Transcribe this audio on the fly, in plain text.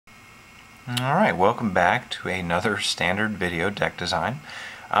Alright, welcome back to another standard video deck design.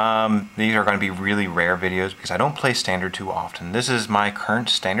 These are going to be really rare videos because I don't play standard too often. This is my current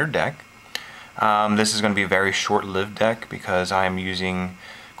standard deck. This is going to be a very short-lived deck because I'm using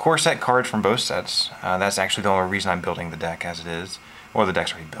core set cards from both sets. That's actually the only reason I'm building the deck as it is. Or the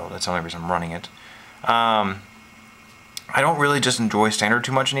deck's already built, that's the only reason I'm running it. I don't really just enjoy standard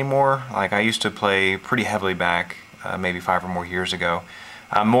too much anymore. Like, I used to play pretty heavily back, maybe 5 or more years ago.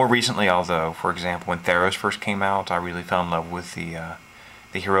 More recently, although, for example, when Theros first came out, I really fell in love with the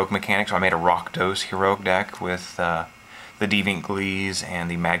heroic mechanics. So I made a Rock Dose heroic deck with the Deviant Glees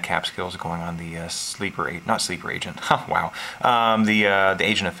and the Madcap skills going on the not Sleeper Agent, wow, the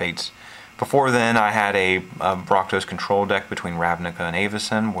Agent of Fates. Before then, I had a Rock Dose control deck between Ravnica and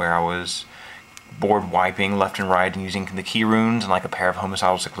Avacyn, where I was board wiping left and right and using the key runes and like a pair of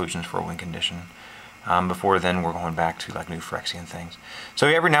homicidal seclusions for a win condition. Before then, we're going back to like new Phyrexian things. So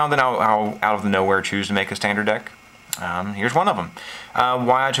every now and then I'll out of the nowhere choose to make a standard deck. Here's one of them.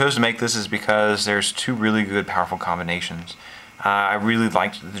 Why I chose to make this is because there's two really good powerful combinations. I really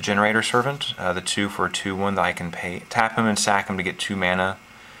liked the Generator Servant, the 2 for a 2/1 that I can tap him and sack him to get 2 mana.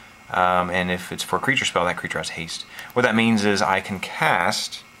 And if it's for a creature spell, that creature has haste. What that means is I can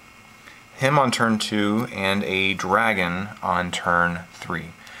cast him on turn 2 and a dragon on turn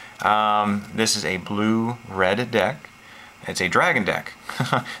 3. This is a blue-red deck. It's a dragon deck.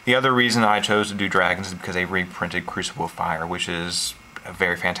 The other reason I chose to do dragons is because they reprinted Crucible of Fire, which is a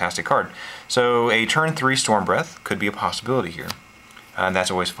very fantastic card. So a turn 3 Storm Breath could be a possibility here. That's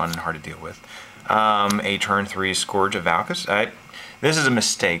always fun and hard to deal with. A turn 3 Scourge of Valkus. This is a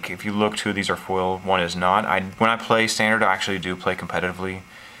mistake. If you look, 2 of these are foil, 1 is not. When I play standard, I actually do play competitively,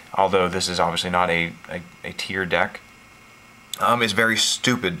 although this is obviously not a tier deck. It's very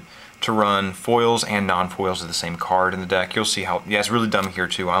stupid to run foils and non-foils of the same card in the deck. You'll see how, yeah, it's really dumb here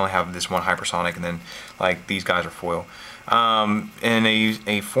too. I only have this one Hypersonic and then like these guys are foil. In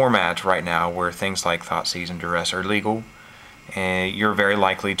a format right now where things like Thoughtseize and Duress are legal, and you're very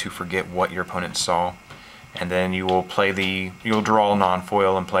likely to forget what your opponent saw, and then you'll draw a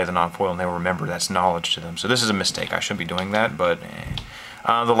non-foil and play the non-foil and they'll remember that's knowledge to them. So this is a mistake. I shouldn't be doing that, but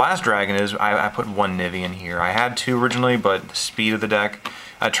the last dragon is, I put 1 Nivy in here. I had 2 originally, but the speed of the deck,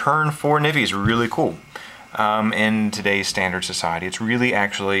 a turn 4 Nivy is really cool. In today's standard society, it's really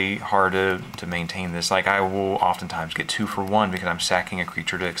actually hard to maintain this. Like, I will oftentimes get 2 for 1 because I'm sacking a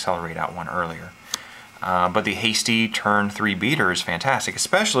creature to accelerate out 1 earlier. But the hasty turn 3 beater is fantastic,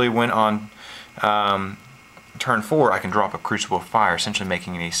 especially when on turn 4 I can drop a Crucible of Fire, essentially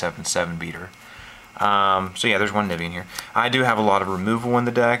making it a 7/7 beater. So yeah, there's 1 Nivy in here. I do have a lot of removal in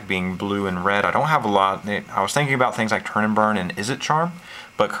the deck, being blue and red. I don't have a lot. I was thinking about things like Turn and Burn and Izzet Charm,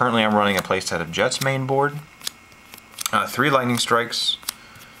 but currently I'm running a playset of Jet's main board, 3 Lightning Strikes,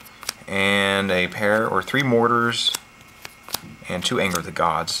 and a pair or 3 Mortars, and 2 Anger of the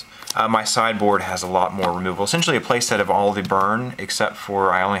Gods. My sideboard has a lot more removal. Essentially a playset of all the burn, except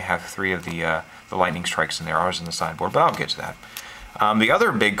for I only have 3 of the Lightning Strikes in there. I was in the sideboard, but I'll get to that. The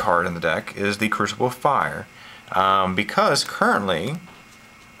other big card in the deck is the Crucible of Fire, because currently,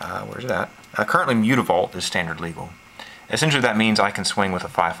 where's it at? Currently Mutavault is standard legal. Essentially that means I can swing with a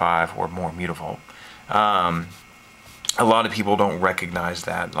 5/5 or more Mutavault. A lot of people don't recognize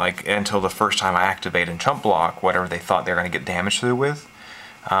that, like, until the first time I activate and chump block whatever they thought they were going to get damage through with.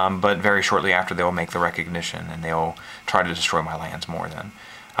 But very shortly after they'll make the recognition and they'll try to destroy my lands more then.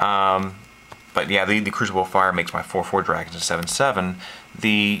 But yeah, the Crucible of Fire makes my 4/4 dragons a 7/7.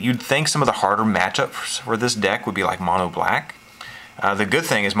 You'd think some of the harder matchups for this deck would be like Mono Black. The good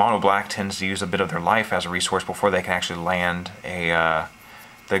thing is Mono Black tends to use a bit of their life as a resource before they can actually land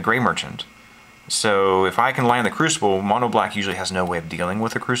the Grey Merchant. So if I can land the Crucible, Mono Black usually has no way of dealing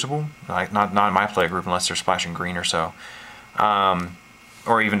with the Crucible. Like not in my play group unless they're splashing green or so.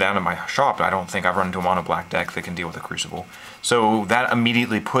 Or even down in my shop, I don't think I've run into a Mono Black deck that can deal with a Crucible. So that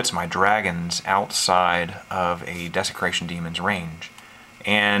immediately puts my dragons outside of a Desecration Demon's range.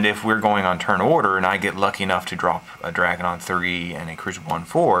 And if we're going on turn order and I get lucky enough to drop a dragon on 3 and a Crucible on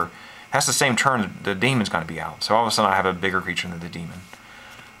 4, that's the same turn the demon's going to be out. So all of a sudden I have a bigger creature than the demon.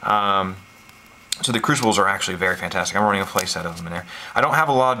 So the Crucibles are actually very fantastic. I'm running a playset of them in there. I don't have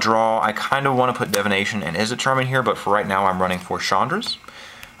a lot of draw. I kind of want to put Divination and Izzet Charm in here, but for right now I'm running 4 Chandras.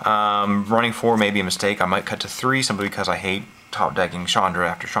 Running 4 may be a mistake. I might cut to 3 simply because I hate top decking Chandra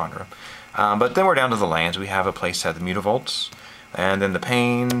after Chandra. But then we're down to the lands. We have a playset of the Mutavaults, and then the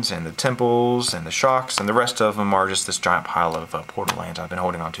Pains, and the Temples, and the Shocks, and the rest of them are just this giant pile of portal lands I've been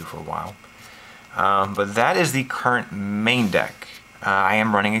holding on to for a while. But that is the current main deck. I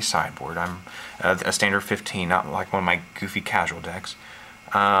am running a sideboard. I'm a standard 15, not like one of my goofy casual decks.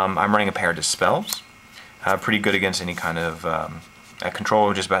 I'm running a pair of Dispels. Pretty good against any kind of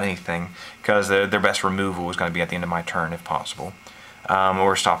control, just about anything, because their best removal is going to be at the end of my turn if possible.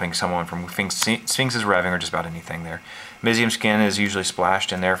 Or stopping someone from Sphinx's revving, or just about anything there. Mizium Skin is usually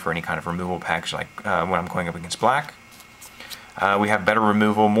splashed in there for any kind of removal package, like when I'm going up against black. We have better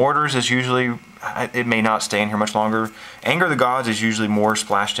removal. Mortars is usually, it may not stay in here much longer. Anger of the Gods is usually more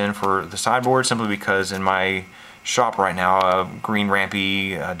splashed in for the sideboard, simply because in my shop right now, Green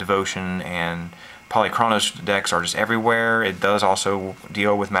Rampy, Devotion, and Polychronos decks are just everywhere. It does also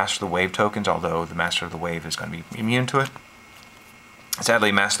deal with Master of the Wave tokens, although the Master of the Wave is going to be immune to it.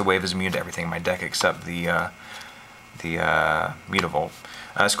 Sadly, Master of the Wave is immune to everything in my deck except the Mutavault.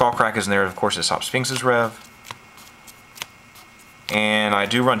 Skullcrack is in there, of course, to stop Sphinx's Rev. And I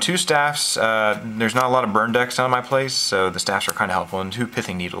do run 2 staffs. There's not a lot of burn decks on my place, so the staffs are kind of helpful, and 2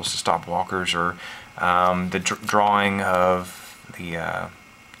 Pithing Needles to stop walkers, or the drawing of the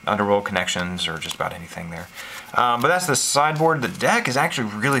Underworld connections, or just about anything there. But that's the sideboard. The deck is actually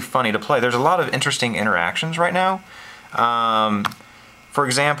really funny to play. There's a lot of interesting interactions right now. For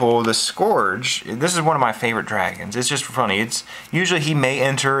example, the Scourge, this is one of my favorite dragons. It's just funny. It's usually he may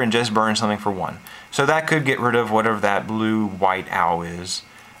enter and just burn something for 1. So that could get rid of whatever that blue-white owl is.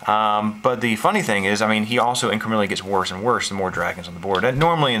 But the funny thing is, I mean, he also incrementally gets worse and worse the more dragons on the board. And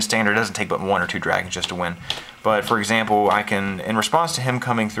normally in Standard, it doesn't take but 1 or 2 dragons just to win. But for example, I can, in response to him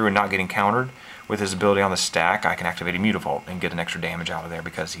coming through and not getting countered with his ability on the stack, I can activate a Mutavault and get an extra damage out of there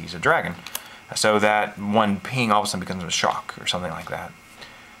because he's a dragon. So that 1 ping all of a sudden becomes a shock or something like that.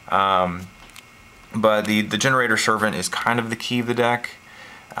 But the Generator Servant is kind of the key of the deck.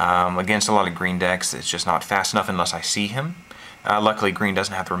 Against a lot of green decks, it's just not fast enough unless I see him. Luckily, green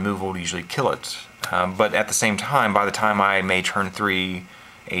doesn't have the removal to usually kill it. But at the same time, by the time I may turn 3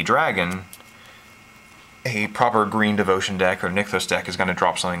 a dragon, a proper green Devotion deck or Nykthos deck is going to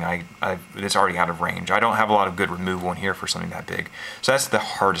drop something that's already out of range. I don't have a lot of good removal in here for something that big. So that's the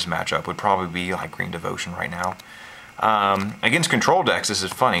hardest matchup, would probably be like green Devotion right now. Against control decks, this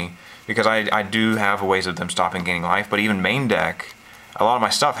is funny, because I do have ways of them stopping gaining life, but even main deck, a lot of my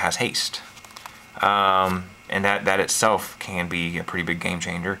stuff has haste. And that itself can be a pretty big game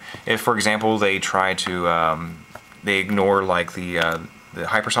changer. If, for example, they try to, they ignore like the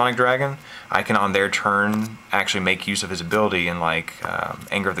Hypersonic Dragon, I can on their turn actually make use of his ability in like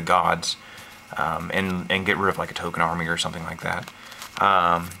Anger of the Gods, and get rid of like a token army or something like that.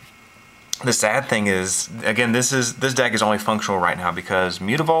 The sad thing is, again, this deck is only functional right now because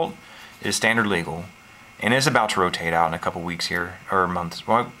Mutavault is Standard legal, and it's about to rotate out in a couple weeks here, or months.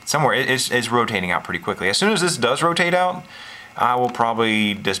 Well, somewhere it's rotating out pretty quickly. As soon as this does rotate out, I will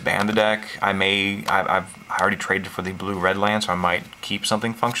probably disband the deck. I've already traded for the blue-red land, so I might keep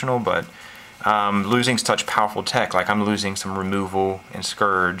something functional. But losing such powerful tech, like I'm losing some removal and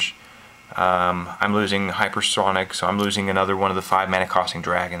Scourge. I'm losing Hypersonic, so I'm losing another one of the 5 mana costing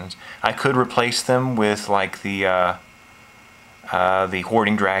dragons. I could replace them with like the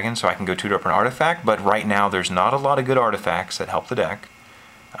Hoarding Dragon, so I can go 2 up an artifact, but right now there's not a lot of good artifacts that help the deck.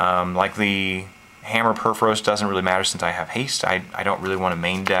 Like the Hammer Perforos doesn't really matter since I have haste. I don't really want to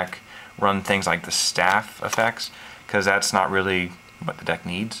main deck run things like the staff effects, because that's not really what the deck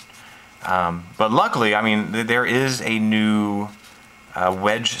needs. But luckily, I mean, there is a new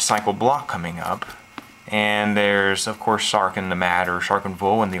Wedge Cycle block coming up, and there's of course Sarkhan the Mad or Sarkhan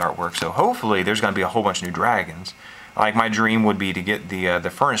Vol in the artwork, so hopefully there's going to be a whole bunch of new dragons. Like my dream would be to get the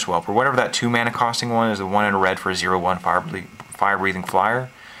Furnace Whelp, or whatever that 2 mana costing one is, the 1 in a red for a 0/1 fire breathing flyer,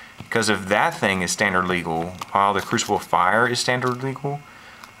 because if that thing is Standard legal while the Crucible of Fire is Standard legal,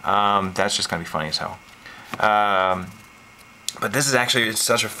 that's just going to be funny as hell. But this is actually, it's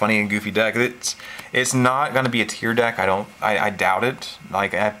such a funny and goofy deck. It's not going to be a tier deck. I doubt it.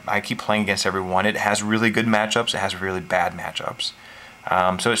 Like I keep playing against everyone. It has really good matchups. It has really bad matchups.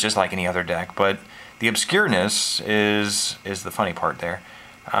 So it's just like any other deck. But the obscureness is the funny part there.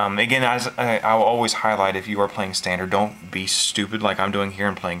 Again, as I'll always highlight, if you are playing Standard, don't be stupid like I'm doing here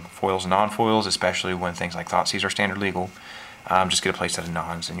and playing foils and non-foils, especially when things like Thoughtseize are Standard legal. Just get a playset of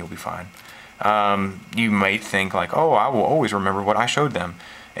nons and you'll be fine. You might think like, oh, I will always remember what I showed them,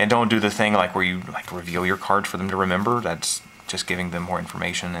 and don't do the thing like where you like reveal your cards for them to remember. That's just giving them more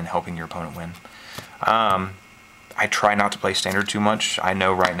information and helping your opponent win. I try not to play Standard too much. I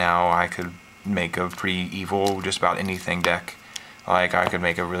know right now I could make a pretty evil just about anything deck. Like I could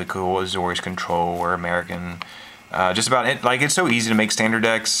make a really cool Azorius Control or American, just about it. Like it's so easy to make Standard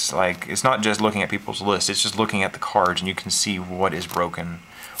decks. Like it's not just looking at people's lists, it's just looking at the cards and you can see what is broken,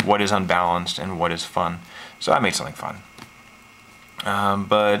 what is unbalanced, and what is fun. So I made something fun.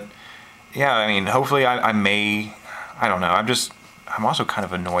 But yeah, I mean, hopefully I may, I don't know, I'm also kind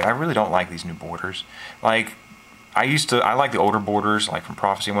of annoyed. I really don't like these new borders. Like, I like the older borders, like from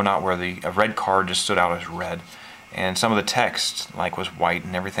Prophecy and whatnot, where a red card just stood out as red. And some of the text, like, was white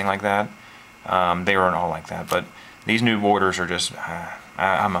and everything like that. They weren't all like that, but these new borders are just,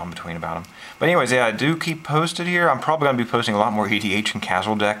 I'm on between about them. But anyways, yeah, I do keep posted here. I'm probably going to be posting a lot more EDH and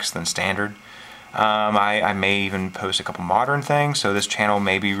casual decks than standard. I may even post a couple modern things, so this channel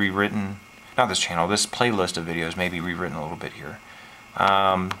may be rewritten. Not this channel, this playlist of videos may be rewritten a little bit here.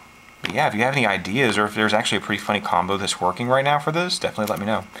 But yeah, if you have any ideas, or if there's actually a pretty funny combo that's working right now for this, definitely let me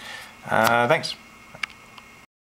know. Thanks.